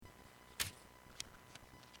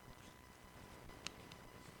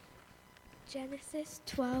Genesis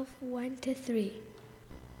 12:1-3.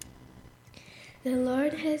 The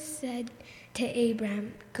Lord has said to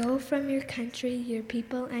Abram, "Go from your country, your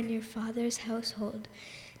people, and your father's household,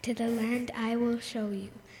 to the land I will show you.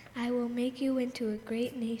 I will make you into a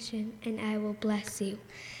great nation, and I will bless you.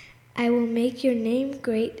 I will make your name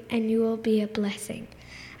great, and you will be a blessing.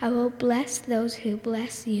 I will bless those who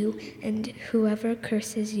bless you, and whoever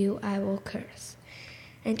curses you, I will curse.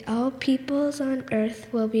 And all peoples on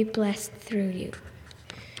earth will be blessed through you."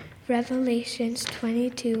 Revelations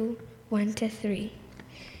 22:1-3.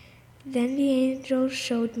 Then the angel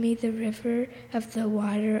showed me the river of the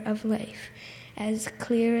water of life, as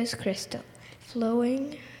clear as crystal,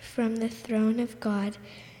 flowing from the throne of God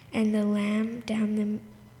and the Lamb down the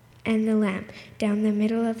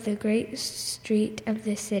middle of the great street of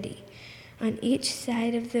the city. On each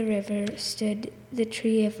side of the river stood the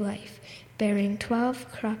tree of life, bearing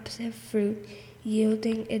 12 crops of fruit,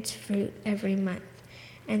 yielding its fruit every month.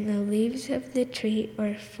 And the leaves of the tree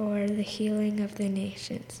are for the healing of the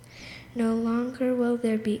nations. No longer will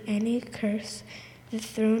there be any curse. The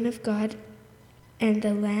throne of God and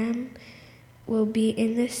the Lamb will be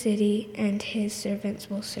in the city, and his servants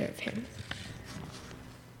will serve him.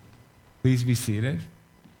 Please be seated.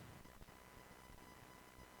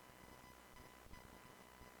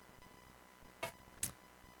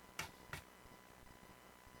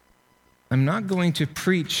 I'm not going to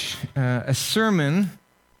preach a sermon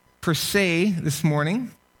per se this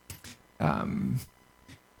morning,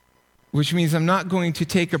 which means I'm not going to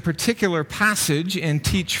take a particular passage and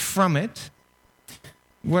teach from it.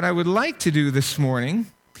 What I would like to do this morning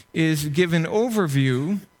is give an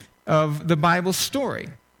overview of the Bible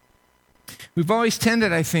story. We've always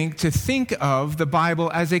tended, I think, to think of the Bible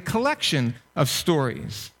as a collection of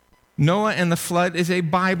stories. Noah and the flood is a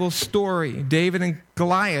Bible story. David and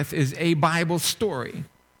Goliath is a Bible story.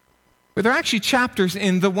 But there are actually chapters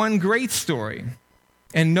in the one great story.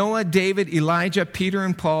 And Noah, David, Elijah, Peter,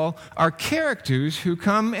 and Paul are characters who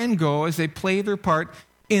come and go as they play their part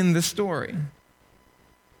in the story.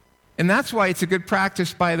 And that's why it's a good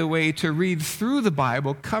practice, by the way, to read through the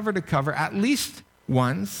Bible cover to cover at least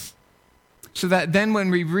once, so that then when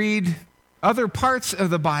we read other parts of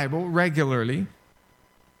the Bible regularly,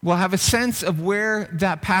 we'll have a sense of where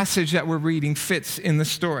that passage that we're reading fits in the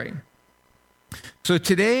story. So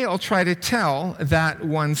today I'll try to tell that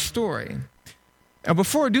one story. Now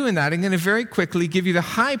before doing that, I'm going to very quickly give you the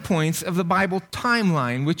high points of the Bible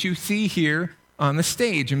timeline, which you see here on the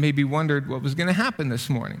stage, and maybe wondered what was going to happen this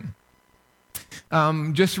morning.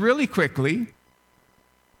 Just really quickly,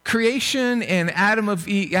 creation and Adam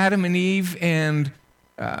and Eve and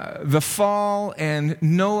the fall and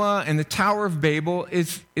Noah and the Tower of Babel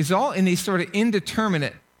is all in these sort of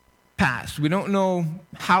indeterminate past. We don't know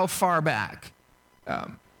how far back.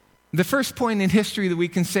 The first point in history that we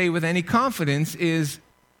can say with any confidence is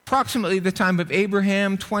approximately the time of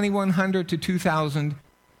Abraham, 2100 to 2000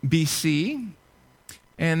 BC.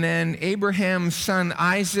 And then Abraham's son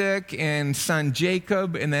Isaac and son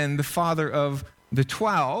Jacob, and then the father of the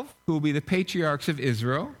 12, who will be the patriarchs of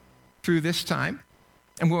Israel through this time.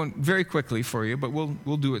 I'm going very quickly for you, but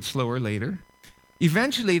we'll do it slower later.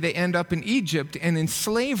 Eventually, they end up in Egypt and in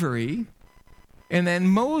slavery, and then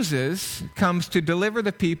Moses comes to deliver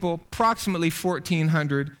the people approximately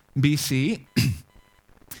 1400 BC.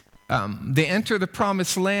 They enter the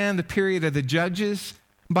promised land, the period of the judges.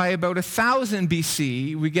 By about 1000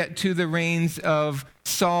 BC, we get to the reigns of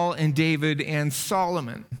Saul and David and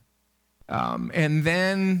Solomon. And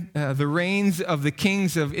then the reigns of the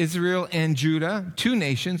kings of Israel and Judah, two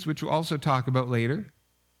nations, which we'll also talk about later.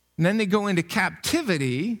 And then they go into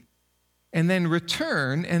captivity and then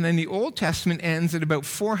return. And then the Old Testament ends at about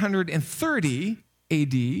 430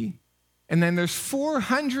 AD. And then there's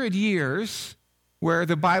 400 years where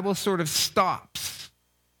the Bible sort of stops.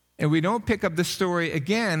 And we don't pick up the story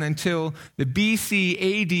again until the BC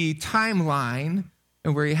AD timeline,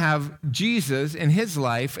 and where you have Jesus and his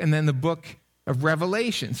life, and then the book of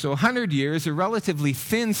Revelation. So 100 years, a relatively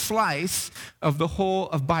thin slice of the whole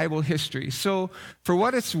of Bible history. So for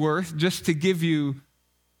what it's worth, just to give you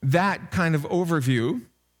that kind of overview,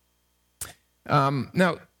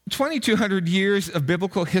 now 2,200 years of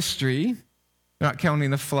biblical history, not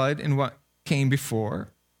counting the flood and what came before,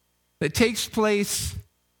 that takes place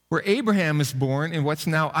where Abraham is born in what's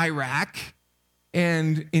now Iraq,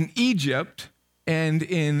 and in Egypt, and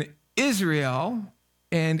in Israel,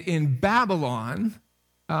 and in Babylon,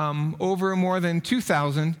 over more than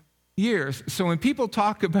 2,000 years. So when people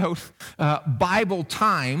talk about Bible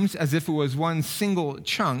times as if it was one single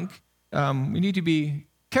chunk, we need to be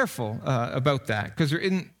careful about that, because there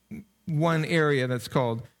isn't one area that's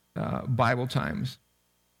called Bible times.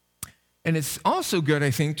 And it's also good,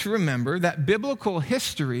 I think, to remember that biblical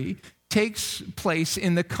history takes place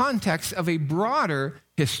in the context of a broader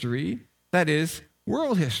history, that is,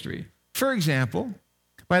 world history. For example,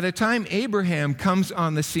 by the time Abraham comes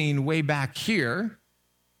on the scene way back here,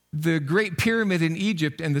 the Great Pyramid in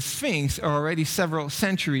Egypt and the Sphinx are already several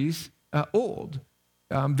centuries old.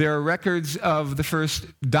 There are records of the first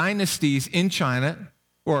dynasties in China,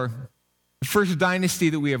 or the first dynasty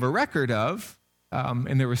that we have a record of,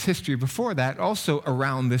 and there was history before that, also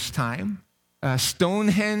around this time.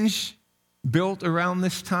 Stonehenge, built around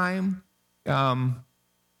this time.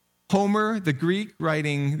 Homer, the Greek,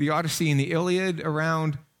 writing the Odyssey and the Iliad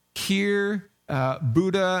around here.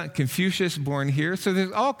 Buddha, Confucius, born here. So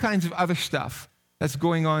there's all kinds of other stuff that's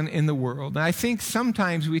going on in the world. And I think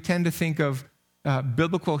sometimes we tend to think of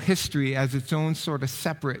biblical history as its own sort of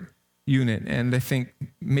separate unit, and I think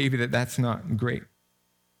maybe that's not great.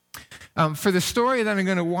 For the story that I'm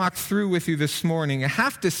going to walk through with you this morning, I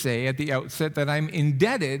have to say at the outset that I'm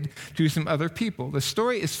indebted to some other people. The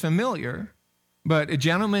story is familiar, but a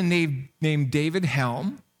gentleman named David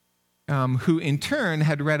Helm, who in turn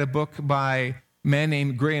had read a book by a man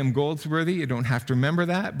named Graham Goldsworthy. You don't have to remember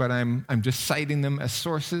that, but I'm just citing them as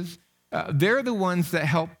sources. They're the ones that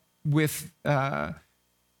help with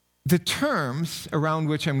the terms around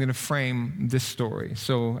which I'm going to frame this story.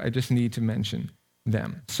 So I just need to mention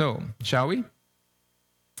them. So, shall we?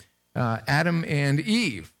 Adam and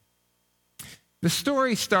Eve. The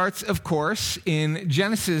story starts, of course, in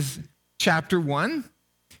Genesis chapter 1,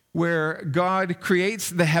 where God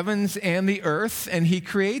creates the heavens and the earth, and he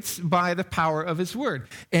creates by the power of his word.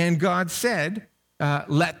 And God said,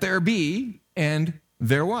 let there be, and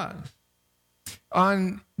there was.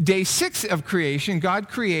 On day 6 of creation, God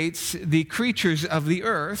creates the creatures of the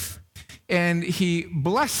earth, and he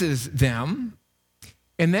blesses them.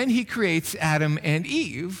 And then he creates Adam and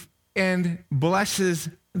Eve and blesses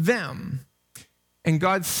them. And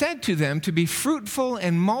God said to them to be fruitful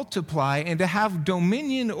and multiply and to have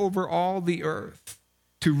dominion over all the earth,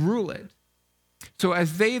 to rule it. So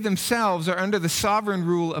as they themselves are under the sovereign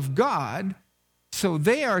rule of God, so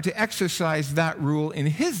they are to exercise that rule in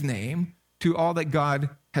his name to all that God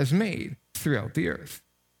has made throughout the earth.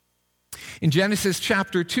 In Genesis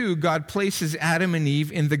chapter 2, God places Adam and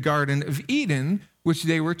Eve in the Garden of Eden, which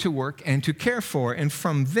they were to work and to care for. And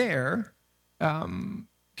from there,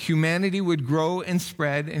 humanity would grow and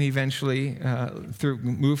spread and eventually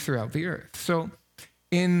move throughout the earth. So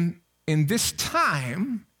in this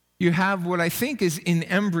time, you have what I think is in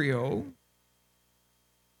embryo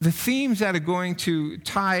the themes that are going to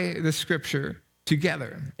tie the scripture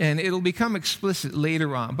together. And it'll become explicit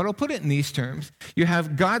later on, but I'll put it in these terms. You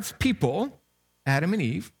have God's people, Adam and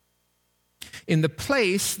Eve, in the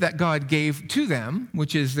place that God gave to them,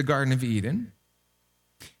 which is the Garden of Eden,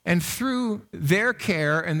 and through their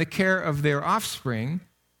care and the care of their offspring,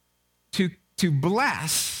 to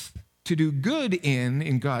bless, to do good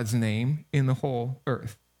in God's name, in the whole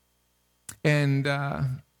earth. And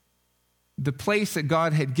the place that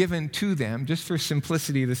God had given to them, just for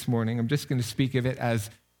simplicity this morning, I'm just going to speak of it as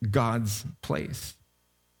God's place.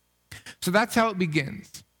 So that's how it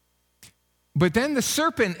begins. But then the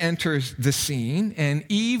serpent enters the scene, and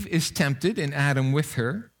Eve is tempted, and Adam with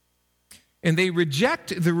her. And they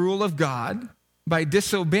reject the rule of God by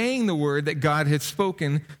disobeying the word that God had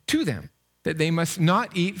spoken to them, that they must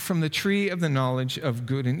not eat from the tree of the knowledge of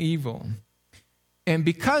good and evil. And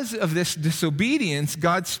because of this disobedience,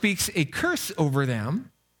 God speaks a curse over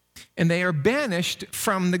them, and they are banished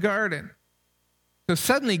from the garden. So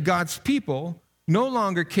suddenly God's people no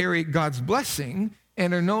longer carry God's blessing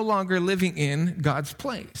and are no longer living in God's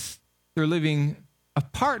place. They're living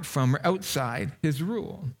apart from or outside his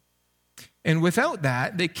rule. And without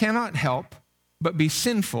that, they cannot help but be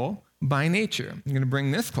sinful by nature. I'm going to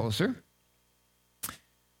bring this closer.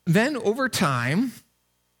 Then over time,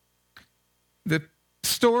 the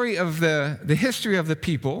story of the history of the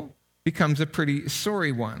people becomes a pretty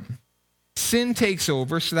sorry one. Sin takes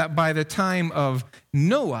over so that by the time of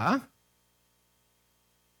Noah,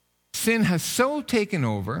 sin has so taken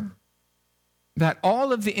over that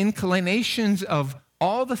all of the inclinations of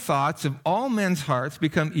all the thoughts of all men's hearts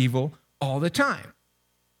become evil all the time.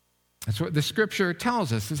 That's what the scripture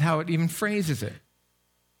tells us, is how it even phrases it.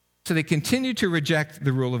 So they continue to reject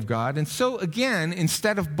the rule of God. And so again,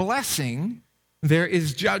 instead of blessing, there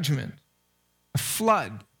is judgment, a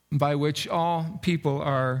flood by which all people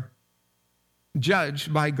are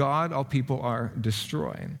judged by God, all people are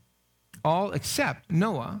destroyed. All except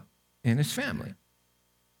Noah and his family.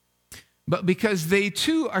 But because they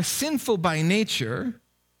too are sinful by nature,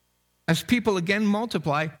 as people again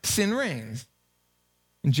multiply, sin reigns.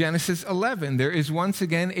 In Genesis 11, there is once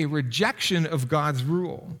again a rejection of God's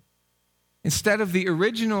rule. Instead of the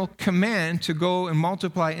original command to go and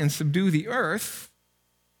multiply and subdue the earth,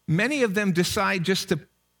 many of them decide just to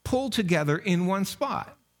pull together in one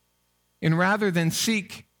spot. And rather than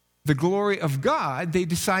seek the glory of God, they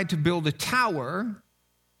decide to build a tower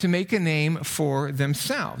to make a name for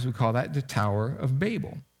themselves. We call that the Tower of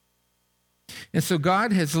Babel. And so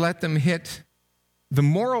God has let them hit the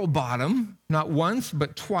moral bottom, not once,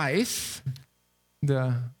 but twice,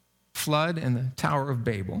 the flood and the Tower of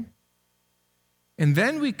Babel. And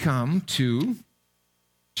then we come to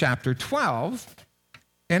chapter 12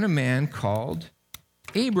 and a man called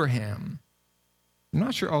Abraham. I'm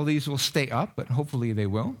not sure all these will stay up, but hopefully they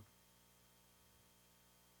will.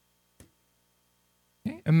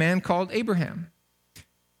 Okay, a man called Abraham.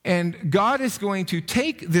 And God is going to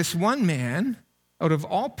take this one man out of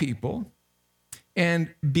all people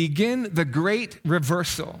and begin the great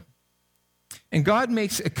reversal. And God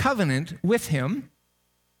makes a covenant with him.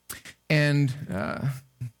 And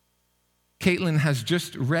Caitlin has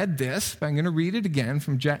just read this, but I'm going to read it again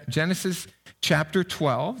from Genesis chapter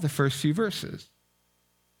 12, the first few verses.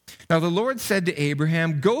 Now the Lord said to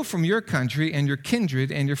Abraham, "Go from your country and your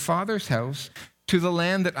kindred and your father's house to the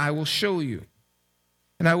land that I will show you.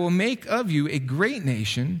 And I will make of you a great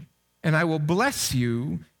nation, and I will bless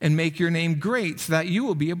you and make your name great so that you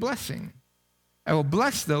will be a blessing. I will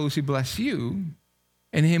bless those who bless you,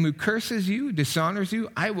 and him who curses you, dishonors you,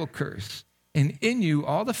 I will curse. And in you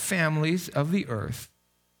all the families of the earth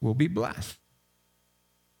will be blessed."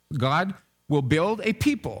 God will build a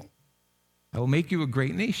people. I will make you a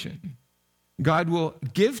great nation. God will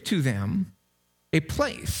give to them a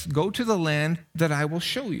place. Go to the land that I will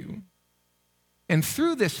show you. And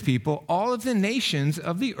through this people, all of the nations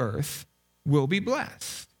of the earth will be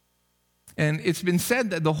blessed. And it's been said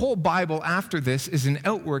that the whole Bible after this is an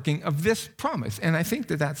outworking of this promise. And I think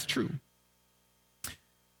that that's true.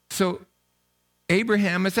 So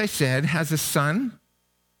Abraham, as I said, has a son,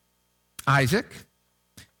 Isaac.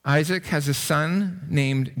 Isaac has a son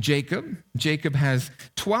named Jacob. Jacob has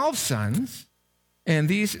 12 sons. And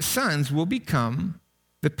these sons will become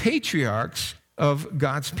the patriarchs of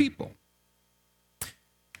God's people.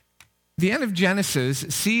 The end of Genesis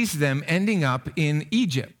sees them ending up in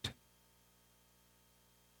Egypt.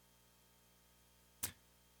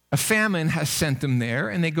 A famine has sent them there,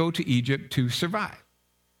 and they go to Egypt to survive.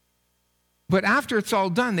 But after it's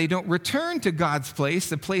all done, they don't return to God's place,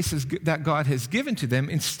 the places that God has given to them.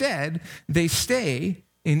 Instead, they stay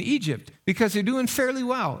in Egypt because they're doing fairly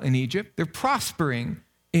well in Egypt. They're prospering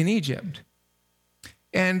in Egypt.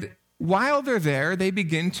 And while they're there, they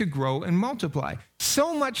begin to grow and multiply.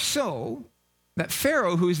 So much so that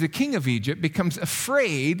Pharaoh, who is the king of Egypt, becomes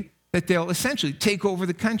afraid that they'll essentially take over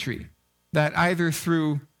the country, that either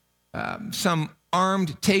through some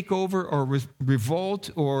armed takeover or revolt,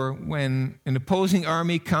 or when an opposing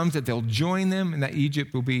army comes, that they'll join them and that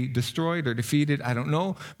Egypt will be destroyed or defeated. I don't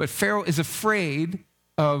know. But Pharaoh is afraid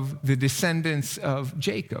of the descendants of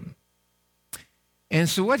Jacob. And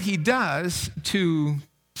so what he does to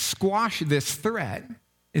squash this threat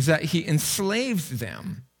is that he enslaves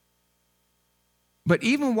them. But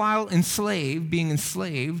even while being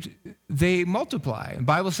enslaved, they multiply. The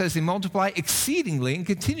Bible says they multiply exceedingly and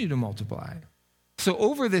continue to multiply. So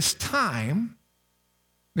over this time,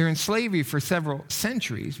 they're in slavery for several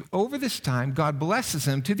centuries. Over this time, God blesses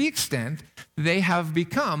them to the extent they have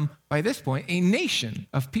become, by this point, a nation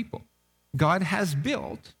of people. God has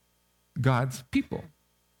built God's people.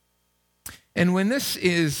 And when this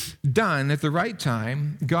is done at the right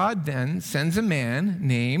time, God then sends a man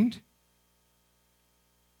named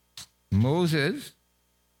Moses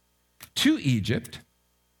to Egypt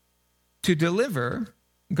to deliver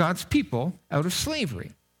God's people out of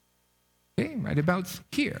slavery. Okay, right about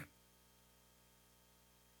here.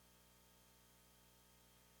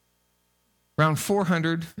 Around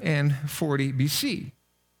 440 BC.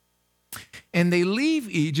 And they leave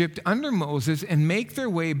Egypt under Moses and make their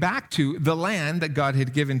way back to the land that God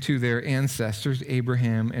had given to their ancestors,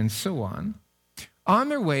 Abraham and so on. On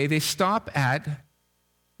their way, they stop at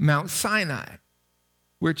Mount Sinai,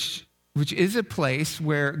 which is a place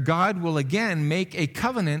where God will again make a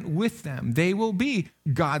covenant with them. They will be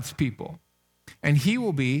God's people, and he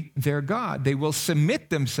will be their God. They will submit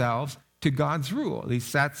themselves to God's rule. At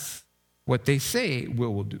least that's what they say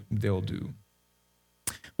they'll do.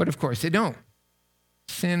 But of course, they don't.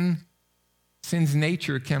 Sin's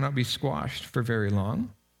nature cannot be squashed for very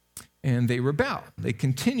long, and they rebel. They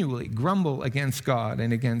continually grumble against God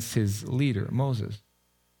and against his leader, Moses.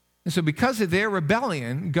 And so because of their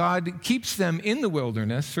rebellion, God keeps them in the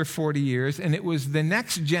wilderness for 40 years, and it was the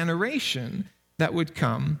next generation that would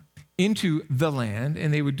come into the land,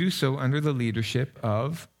 and they would do so under the leadership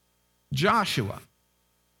of Joshua.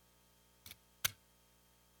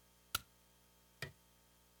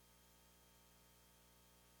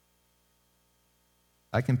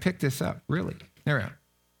 I can pick this up, really. There we are.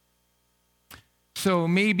 So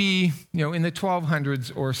maybe, in the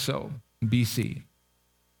 1200s or so BC,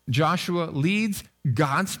 Joshua leads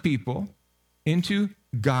God's people into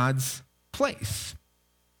God's place.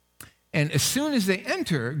 And as soon as they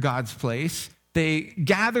enter God's place, they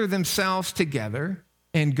gather themselves together,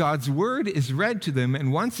 and God's word is read to them.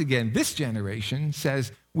 And once again, this generation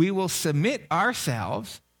says, we will submit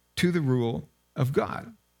ourselves to the rule of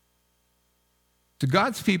God. To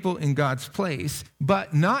God's people in God's place,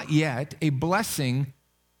 but not yet a blessing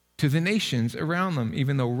to the nations around them,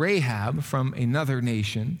 even though Rahab from another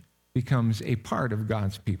nation becomes a part of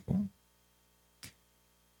God's people.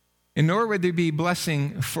 And nor would there be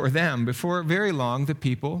blessing for them. Before very long, the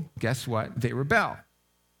people, guess what? They rebel.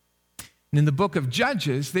 And in the book of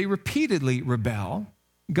Judges, they repeatedly rebel.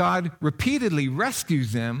 God repeatedly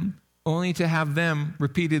rescues them, only to have them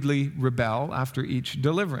repeatedly rebel after each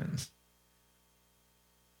deliverance.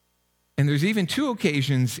 And there's even 2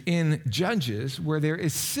 occasions in Judges where there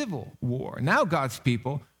is civil war. Now God's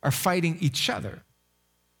people are fighting each other.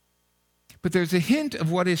 But there's a hint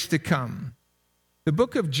of what is to come. The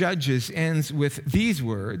book of Judges ends with these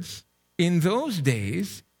words, "In those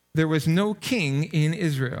days there was no king in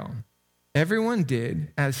Israel. Everyone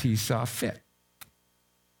did as he saw fit."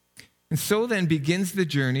 And so then begins the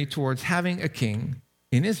journey towards having a king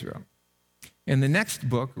in Israel. In the next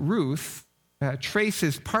book, Ruth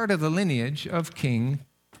traces part of the lineage of King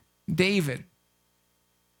David.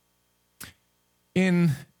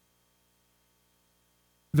 In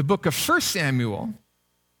the book of 1 Samuel,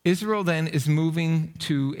 Israel then is moving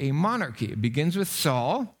to a monarchy. It begins with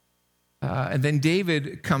Saul, and then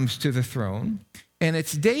David comes to the throne. And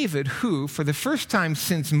it's David who, for the first time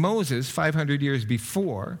since Moses, 500 years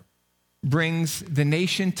before, brings the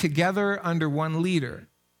nation together under one leader.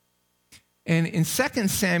 And in 2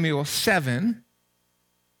 Samuel 7,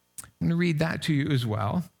 I'm going to read that to you as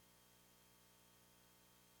well.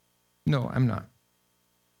 No, I'm not.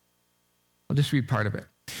 I'll just read part of it.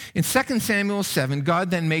 In 2 Samuel 7, God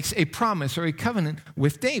then makes a promise or a covenant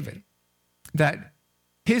with David that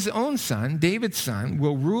his own son, David's son,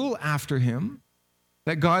 will rule after him,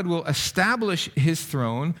 that God will establish his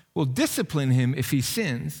throne, will discipline him if he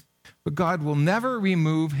sins, but God will never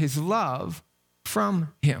remove his love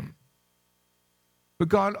from him. But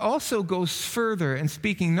God also goes further, and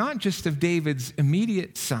speaking not just of David's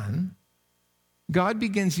immediate son, God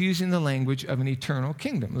begins using the language of an eternal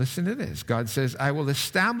kingdom. Listen to this. God says, "I will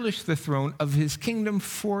establish the throne of his kingdom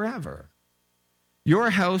forever. Your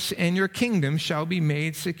house and your kingdom shall be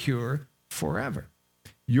made secure forever.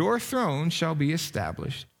 Your throne shall be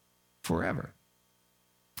established forever."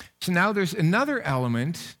 So now there's another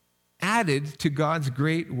element added to God's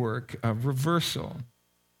great work of reversal.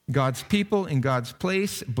 God's people in God's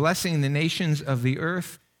place, blessing the nations of the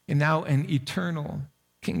earth, and now an eternal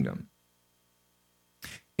kingdom.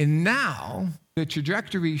 And now the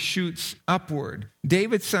trajectory shoots upward.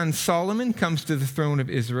 David's son Solomon comes to the throne of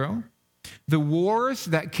Israel. The wars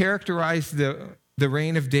that characterized the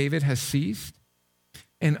reign of David has ceased.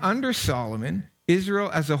 And under Solomon,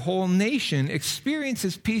 Israel as a whole nation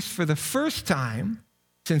experiences peace for the first time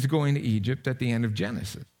since going to Egypt at the end of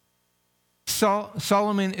Genesis.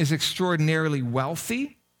 Solomon is extraordinarily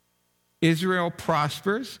wealthy. Israel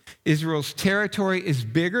prospers. Israel's territory is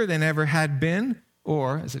bigger than ever had been,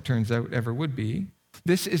 or, as it turns out, ever would be.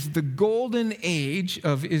 This is the golden age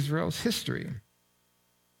of Israel's history.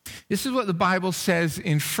 This is what the Bible says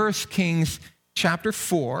in 1 Kings chapter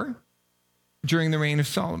 4 during the reign of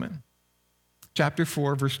Solomon. Chapter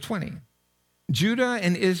 4, verse 20. "Judah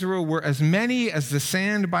and Israel were as many as the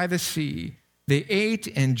sand by the sea. They ate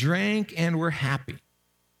and drank and were happy."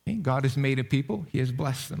 Okay, God has made a people. He has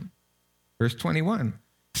blessed them. Verse 21.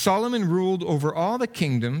 "Solomon ruled over all the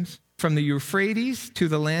kingdoms from the Euphrates to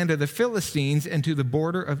the land of the Philistines and to the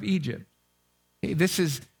border of Egypt." Okay, this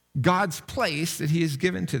is God's place that he has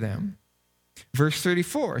given to them. Verse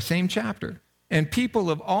 34, same chapter. "And people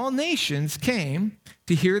of all nations came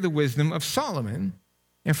to hear the wisdom of Solomon,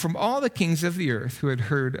 and from all the kings of the earth who had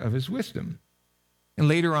heard of his wisdom." And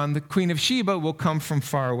later on, the Queen of Sheba will come from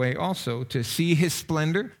far away also to see his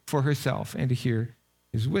splendor for herself and to hear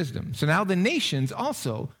his wisdom. So now the nations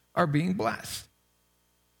also are being blessed.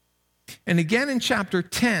 And again in chapter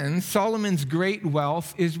 10, Solomon's great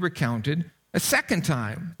wealth is recounted a second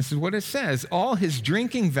time. This is what it says. All his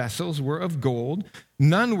drinking vessels were of gold.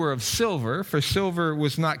 None were of silver, for silver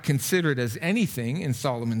was not considered as anything in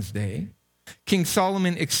Solomon's day. King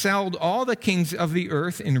Solomon excelled all the kings of the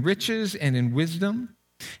earth in riches and in wisdom,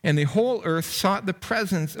 and the whole earth sought the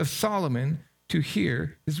presence of Solomon to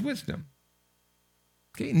hear his wisdom.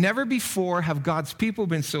 Okay, never before have God's people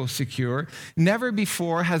been so secure. Never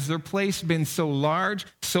before has their place been so large,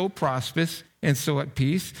 so prosperous, and so at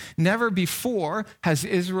peace. Never before has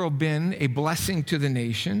Israel been a blessing to the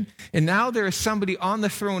nation. And now there is somebody on the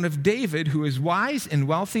throne of David who is wise and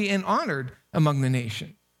wealthy and honored among the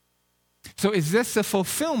nation. So is this the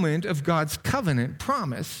fulfillment of God's covenant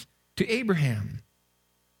promise to Abraham?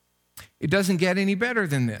 It doesn't get any better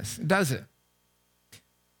than this, does it?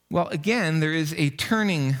 Well, again, there is a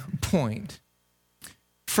turning point.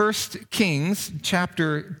 1 Kings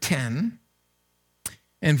chapter 10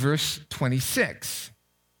 and verse 26.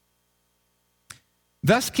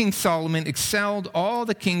 Thus King Solomon excelled all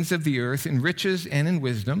the kings of the earth in riches and in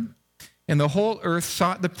wisdom, and the whole earth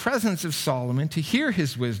sought the presence of Solomon to hear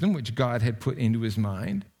his wisdom, which God had put into his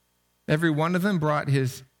mind. Every one of them brought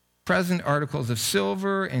his present articles of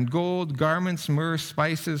silver and gold, garments, myrrh,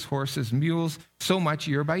 spices, horses, mules, so much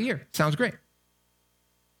year by year. Sounds great.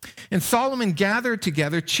 And Solomon gathered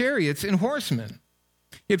together chariots and horsemen.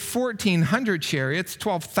 He had 1,400 chariots,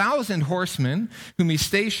 12,000 horsemen, whom he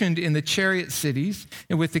stationed in the chariot cities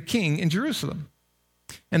and with the king in Jerusalem.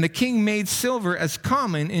 And the king made silver as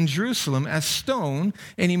common in Jerusalem as stone,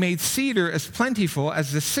 and he made cedar as plentiful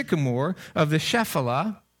as the sycamore of the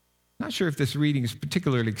Shephelah. Not sure if this reading is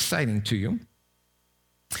particularly exciting to you.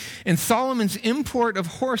 And Solomon's import of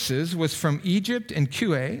horses was from Egypt and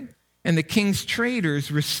Kue, and the king's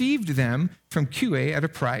traders received them from Kue at a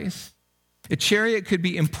price. A chariot could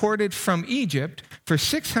be imported from Egypt for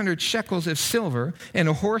 600 shekels of silver and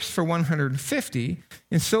a horse for 150.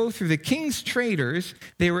 And so through the king's traders,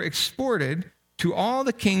 they were exported to all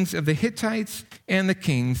the kings of the Hittites and the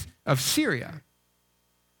kings of Syria.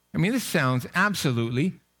 I mean, this sounds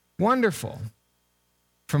absolutely wonderful.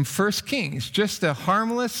 From 1 Kings, just a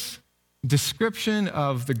harmless description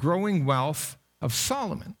of the growing wealth of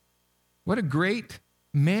Solomon. What a great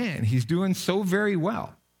man. He's doing so very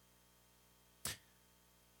well.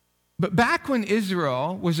 But back when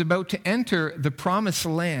Israel was about to enter the promised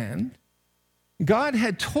land, God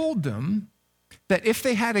had told them that if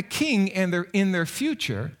they had a king and they're in their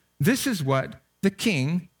future, this is what the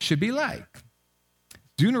king should be like.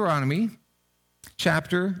 Deuteronomy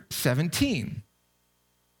chapter 17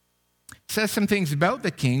 says some things about the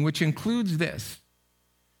king, which includes this.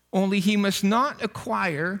 Only he must not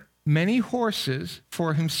acquire many horses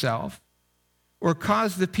for himself, or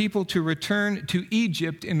cause the people to return to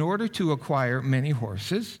Egypt in order to acquire many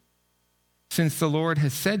horses, since the Lord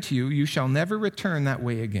has said to you, you shall never return that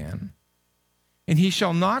way again. And he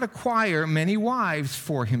shall not acquire many wives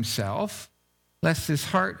for himself, lest his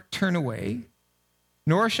heart turn away,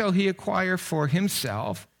 nor shall he acquire for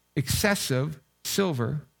himself excessive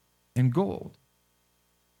silver and gold.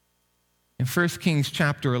 And 1 Kings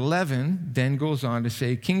chapter 11 then goes on to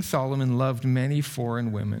say, King Solomon loved many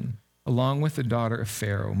foreign women, along with the daughter of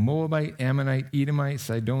Pharaoh, Moabite, Ammonite, Edomite,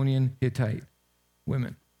 Sidonian, Hittite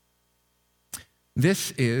women. This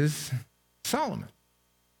is Solomon.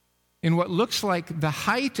 In what looks like the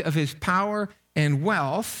height of his power and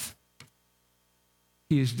wealth,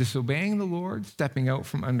 he is disobeying the Lord, stepping out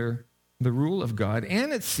from under the rule of God.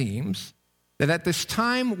 And it seems that at this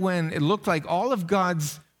time when it looked like all of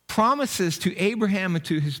God's promises to Abraham and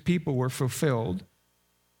to his people were fulfilled,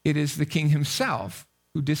 it is the king himself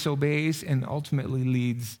who disobeys and ultimately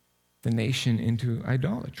leads the nation into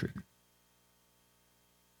idolatry.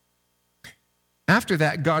 After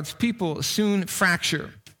that, God's people soon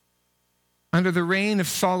fracture. Under the reign of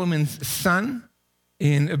Solomon's son,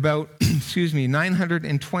 in about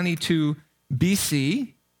 922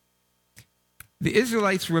 BC, the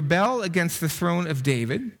Israelites rebel against the throne of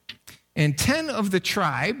David, and 10 of the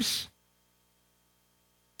tribes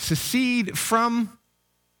secede from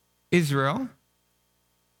Israel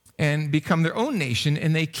and become their own nation,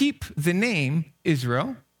 and they keep the name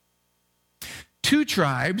Israel. 2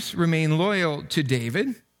 tribes remain loyal to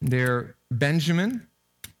David. They're Benjamin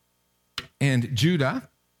and Judah,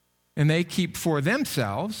 and they keep for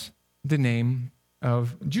themselves the name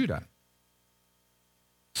of Judah.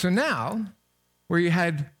 So now, where you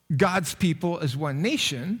had God's people as one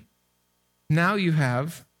nation, now you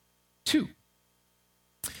have 2.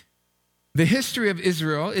 The history of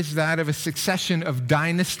Israel is that of a succession of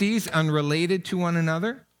dynasties unrelated to one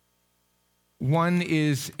another. One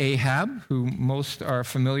is Ahab, who most are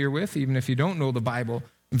familiar with, even if you don't know the Bible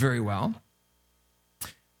very well.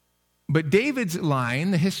 But David's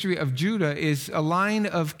line, the history of Judah, is a line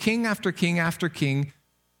of king after king after king,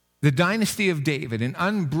 the dynasty of David, an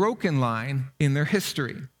unbroken line in their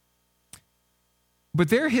history. But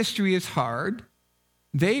their history is hard.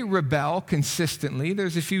 They rebel consistently.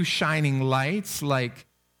 There's a few shining lights like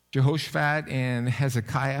Jehoshaphat and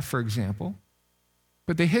Hezekiah, for example.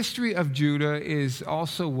 But the history of Judah is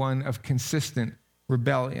also one of consistent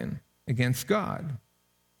rebellion against God.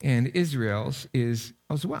 And Israel's is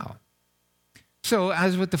as well. So,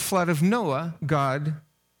 as with the flood of Noah, God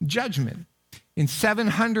judgment. In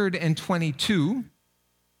 722,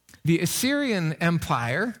 the Assyrian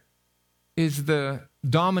Empire is the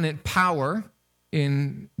dominant power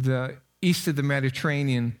in the east of the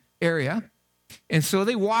Mediterranean area. And so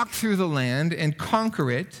they walk through the land and conquer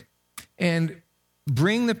it and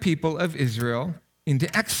bring the people of Israel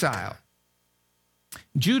into exile.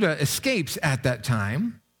 Judah escapes at that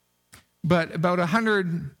time, but about a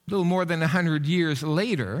little more than 100 years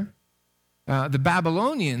later, the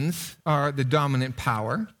Babylonians are the dominant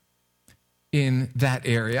power in that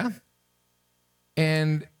area,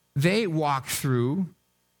 and they walk through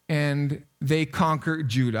and they conquer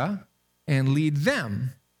Judah and lead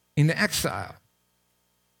them into exile.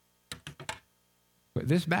 Put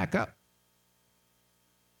this back up.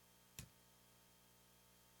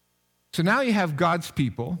 So now you have God's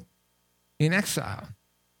people in exile.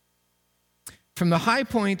 From the high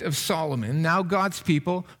point of Solomon, now God's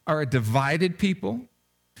people are a divided people.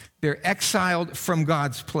 They're exiled from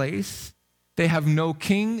God's place. They have no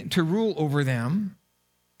king to rule over them.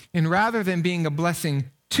 And rather than being a blessing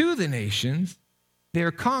to the nations, they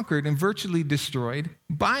are conquered and virtually destroyed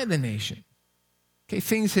by the nation. Okay,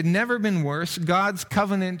 things had never been worse. God's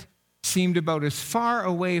covenant seemed about as far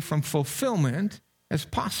away from fulfillment as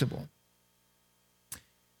possible.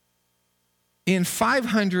 In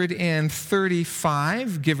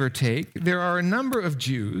 535, give or take, there are a number of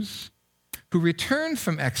Jews who returned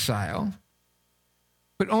from exile,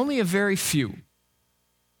 but only a very few.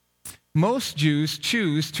 Most Jews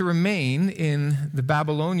choose to remain in the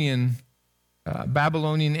Babylonian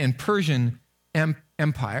and Persian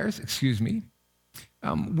empires,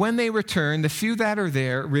 When they return, the few that are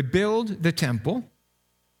there rebuild the temple,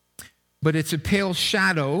 but it's a pale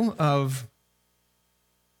shadow of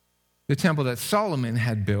the temple that Solomon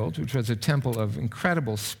had built, which was a temple of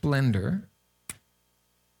incredible splendor.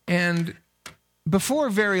 And before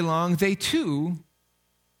very long, they too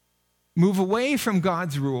move away from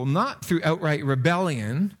God's rule, not through outright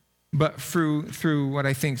rebellion, but through what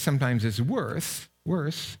I think sometimes is worse,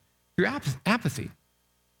 through apathy.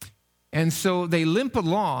 And so they limp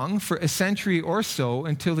along for a century or so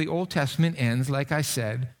until the Old Testament ends, like I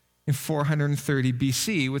said, in 430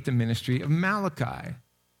 BC with the ministry of Malachi.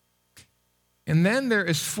 And then there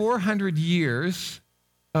is 400 years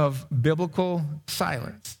of biblical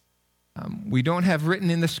silence. We don't have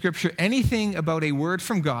written in the scripture anything about a word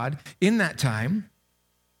from God in that time.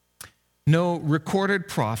 No recorded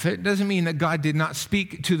prophet. Doesn't mean that God did not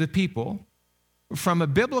speak to the people. From a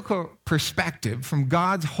biblical perspective, from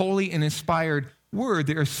God's holy and inspired word,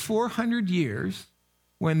 there is 400 years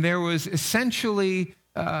when there was essentially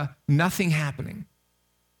nothing happening.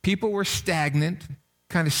 People were stagnant,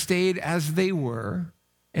 kind of stayed as they were,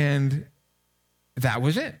 and that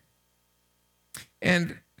was it.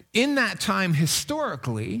 And in that time,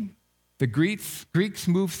 historically, the Greeks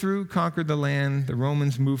moved through, conquered the land. The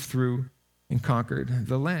Romans moved through and conquered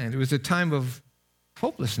the land. It was a time of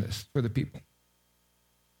hopelessness for the people.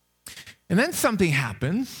 And then something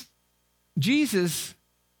happens. Jesus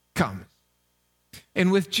comes.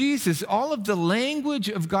 And with Jesus, all of the language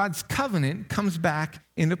of God's covenant comes back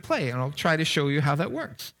into play. And I'll try to show you how that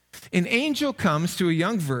works. An angel comes to a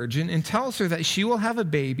young virgin and tells her that she will have a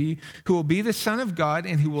baby who will be the Son of God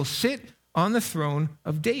and who will sit on the throne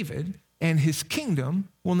of David, and his kingdom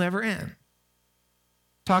will never end.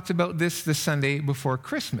 Talked about this the Sunday before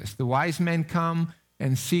Christmas. The wise men come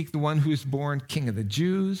and seek the one who is born King of the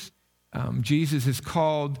Jews. Jesus is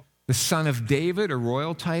called the Son of David, a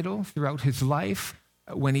royal title throughout his life.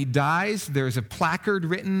 When he dies, there's a placard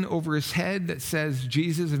written over his head that says,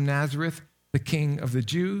 Jesus of Nazareth, the King of the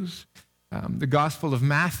Jews. The Gospel of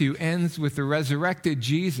Matthew ends with the resurrected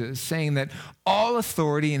Jesus saying that all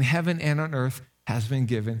authority in heaven and on earth has been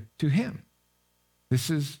given to him. This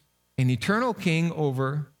is an eternal king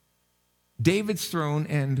over David's throne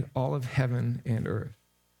and all of heaven and earth.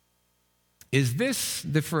 Is this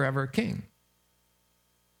the forever king?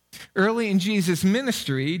 Early in Jesus'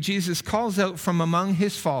 ministry, Jesus calls out from among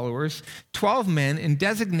his followers 12 men and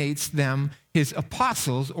designates them his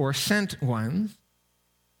apostles or sent ones.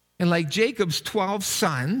 And like Jacob's 12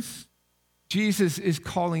 sons, Jesus is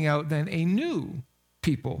calling out then a new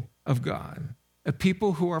people of God, a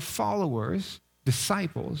people who are followers,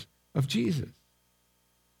 disciples of Jesus.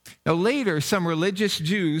 Now later, some religious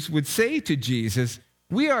Jews would say to Jesus,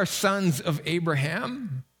 "We are sons of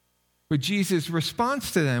Abraham." But Jesus'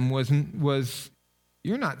 response to them was,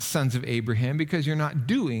 "You're not sons of Abraham because you're not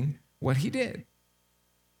doing what he did."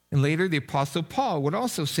 And later, the Apostle Paul would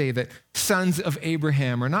also say that sons of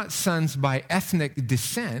Abraham are not sons by ethnic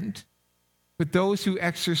descent, but those who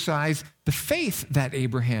exercise the faith that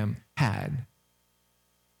Abraham had.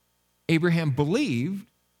 Abraham believed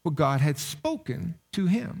what God had spoken to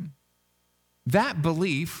him. That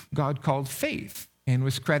belief God called faith and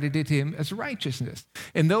was credited to him as righteousness.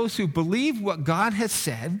 And those who believe what God has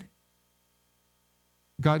said,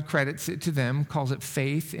 God credits it to them, calls it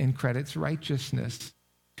faith, and credits righteousness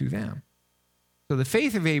to them. So the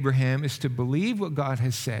faith of Abraham is to believe what God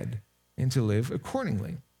has said and to live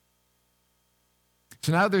accordingly.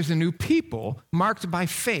 So now there's a new people marked by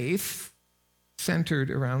faith centered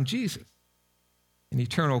around Jesus. An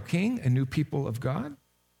eternal king, a new people of God.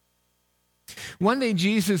 One day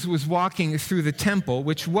Jesus was walking through the temple,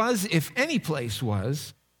 which was, if any place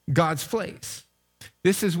was, God's place.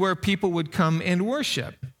 This is where people would come and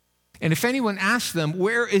worship. And if anyone asked them,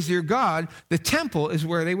 "Where is your God?" the temple is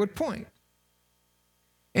where they would point.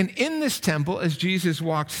 And in this temple, as Jesus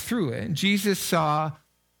walked through it, Jesus saw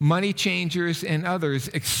money changers and others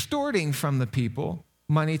extorting from the people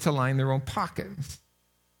money to line their own pockets.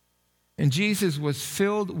 And Jesus was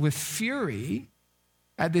filled with fury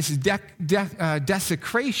at this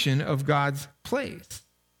desecration of God's place,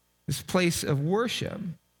 this place of worship.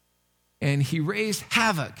 And he raised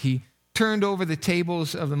havoc. He turned over the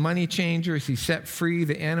tables of the money changers. He set free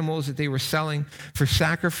the animals that they were selling for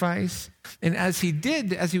sacrifice. And as he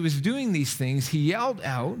was doing these things, he yelled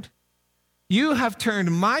out, "You have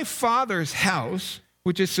turned my Father's house,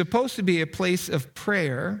 which is supposed to be a place of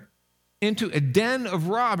prayer, into a den of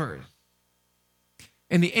robbers."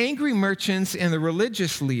 And the angry merchants and the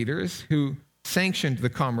religious leaders who sanctioned the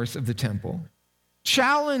commerce of the temple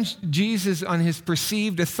challenged Jesus on his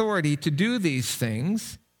perceived authority to do these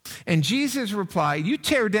things. And Jesus replied, "You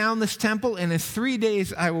tear down this temple, and in 3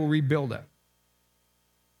 days I will rebuild it."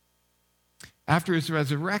 After his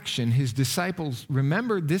resurrection, his disciples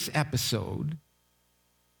remembered this episode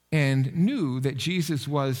and knew that Jesus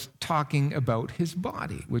was talking about his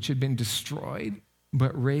body, which had been destroyed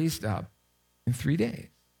but raised up in 3 days.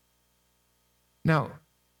 Now,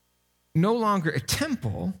 no longer a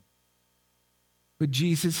temple, but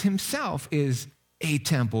Jesus himself is a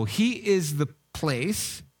temple. He is the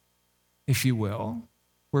place, if you will,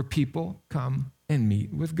 where people come and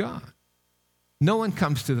meet with God. No one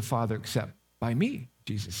comes to the Father except by me,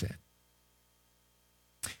 Jesus said.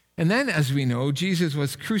 And then, as we know, Jesus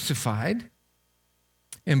was crucified,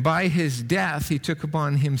 and by his death, he took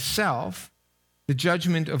upon himself the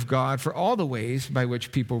judgment of God for all the ways by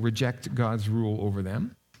which people reject God's rule over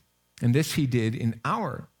them. And this he did in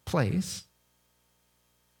our place.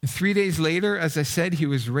 And 3 days later, as I said, he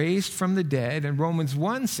was raised from the dead. And Romans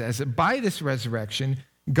 1 says that by this resurrection,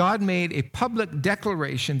 God made a public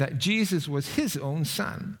declaration that Jesus was his own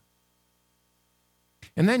son.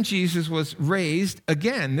 And then Jesus was raised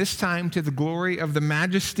again, this time to the glory of the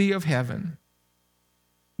majesty of heaven.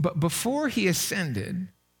 But before he ascended,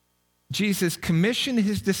 Jesus commissioned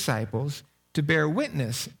his disciples to bear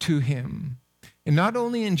witness to him, and not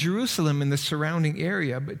only in Jerusalem and the surrounding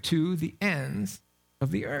area, but to the ends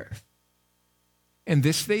of the earth. And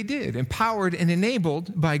this they did, empowered and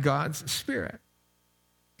enabled by God's Spirit.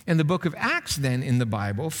 And the book of Acts, then, in the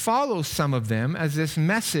Bible, follows some of them as this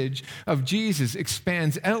message of Jesus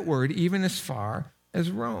expands outward even as far as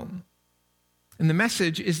Rome. And the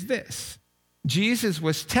message is this: Jesus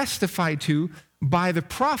was testified to by the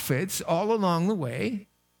prophets all along the way.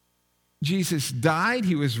 Jesus died,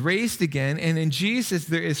 he was raised again, and in Jesus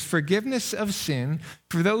there is forgiveness of sin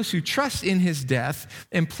for those who trust in his death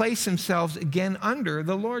and place themselves again under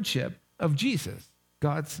the lordship of Jesus,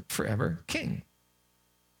 God's forever King.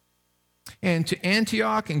 And to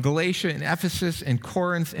Antioch and Galatia and Ephesus and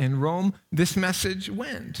Corinth and Rome, this message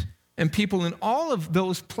went. And people in all of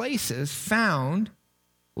those places found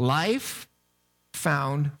life,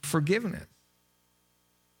 found forgiveness.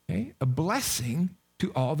 Okay? A blessing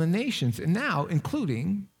to all the nations, and now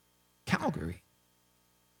including Calgary.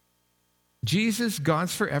 Jesus,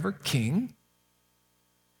 God's forever King.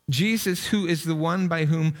 Jesus, who is the one by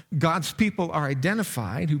whom God's people are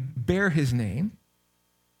identified, who bear his name.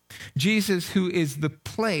 Jesus, who is the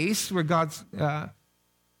place where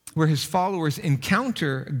where his followers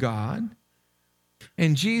encounter God.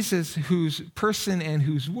 And Jesus, whose person and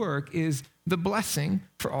whose work is the blessing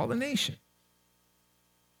for all the nations.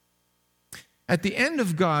 At the end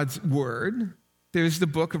of God's word, there's the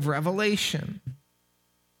book of Revelation.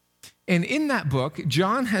 And in that book,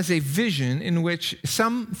 John has a vision in which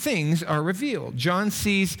some things are revealed. John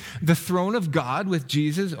sees the throne of God with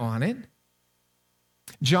Jesus on it.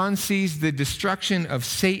 John sees the destruction of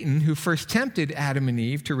Satan, who first tempted Adam and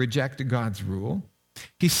Eve to reject God's rule.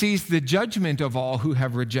 He sees the judgment of all who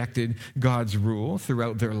have rejected God's rule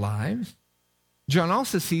throughout their lives. John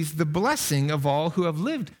also sees the blessing of all who have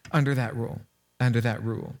lived under that rule.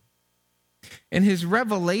 And his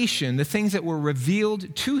revelation, the things that were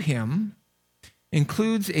revealed to him,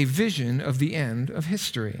 includes a vision of the end of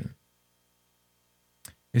history.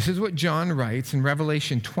 This is what John writes in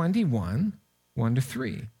Revelation 21,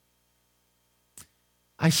 1-3.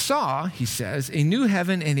 I saw, he says, a new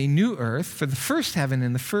heaven and a new earth, for the first heaven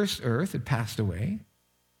and the first earth had passed away,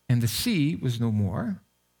 and the sea was no more.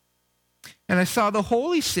 And I saw the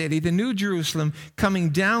holy city, the new Jerusalem, coming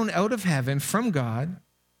down out of heaven from God,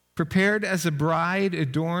 prepared as a bride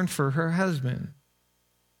adorned for her husband.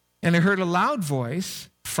 And I heard a loud voice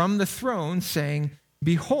from the throne saying,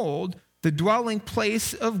 behold, the dwelling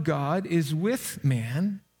place of God is with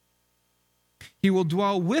man. He will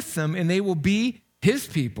dwell with them, and they will be his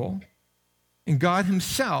people, and God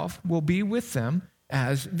himself will be with them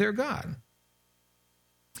as their God.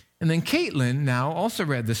 And then Caitlin now also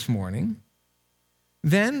read this morning,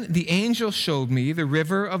 then the angel showed me the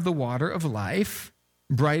river of the water of life,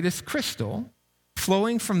 bright as crystal,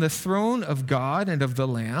 flowing from the throne of God and of the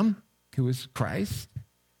Lamb, who is Christ,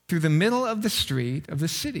 through the middle of the street of the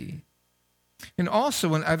city. And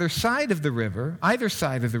also on either side of the river,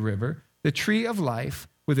 the tree of life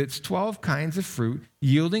with its 12 kinds of fruit,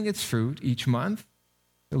 yielding its fruit each month.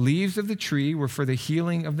 The leaves of the tree were for the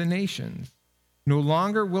healing of the nations. No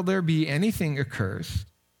longer will there be anything accursed,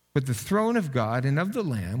 but the throne of God and of the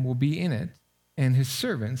Lamb will be in it, and his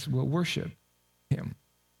servants will worship him.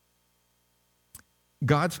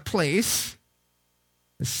 God's place,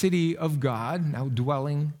 the city of God, now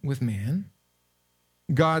dwelling with man.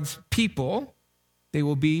 God's people, they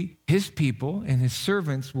will be his people, and his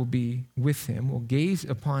servants will be with him, will gaze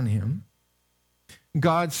upon him.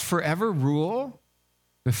 God's forever rule,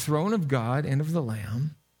 the throne of God and of the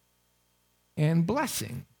Lamb, and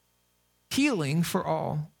blessing, healing for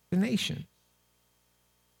all the nations.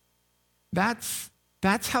 That's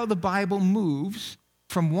how the Bible moves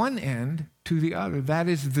from one end to the other. That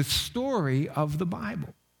is the story of the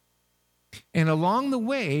Bible. And along the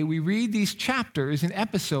way, we read these chapters and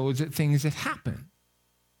episodes of things that happen.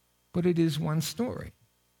 But it is one story.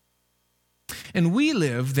 And we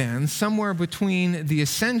live then somewhere between the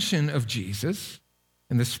ascension of Jesus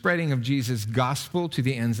and the spreading of Jesus' gospel to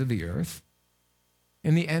the ends of the earth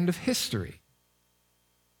and the end of history.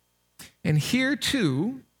 And here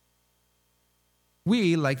too,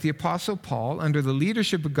 we, like the Apostle Paul, under the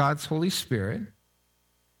leadership of God's Holy Spirit,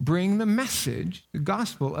 bring the message, the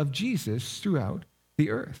gospel of Jesus throughout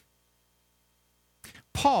the earth.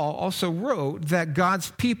 Paul also wrote that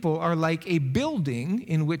God's people are like a building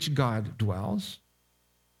in which God dwells,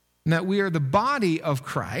 and that we are the body of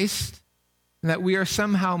Christ, and that we are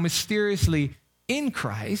somehow mysteriously in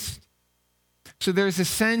Christ. So there's a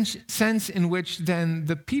sense in which then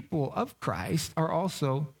the people of Christ are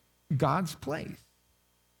also God's place.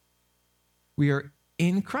 We are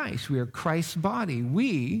in Christ. We are Christ's body.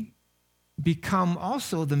 We become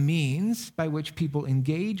also the means by which people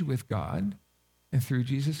engage with God and through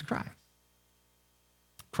Jesus Christ.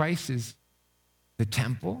 Christ is the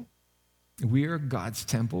temple. We are God's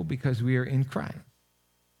temple because we are in Christ.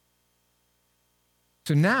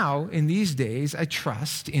 So now, in these days, I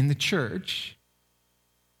trust in the church.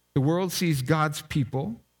 The world sees God's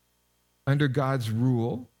people under God's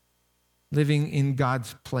rule, living in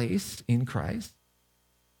God's place in Christ,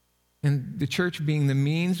 and the church being the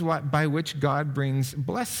means by which God brings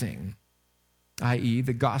blessing, i.e.,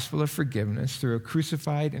 the gospel of forgiveness through a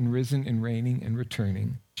crucified and risen and reigning and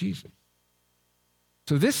returning Jesus.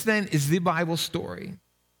 So this then is the Bible story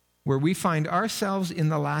where we find ourselves in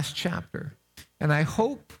the last chapter. And I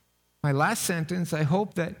hope, my last sentence, I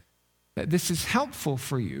hope that this is helpful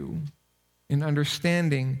for you in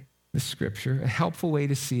understanding the scripture, a helpful way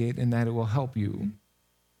to see it, and that it will help you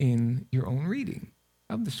in your own reading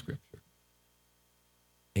of the scripture.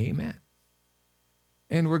 Amen.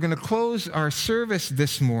 And we're going to close our service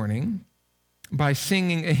this morning by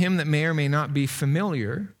singing a hymn that may or may not be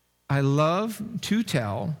familiar. I love to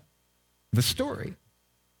tell the story.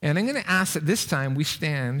 And I'm going to ask that this time we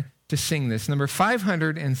stand to sing this. Number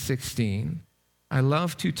 516, I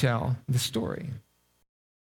love to tell the story.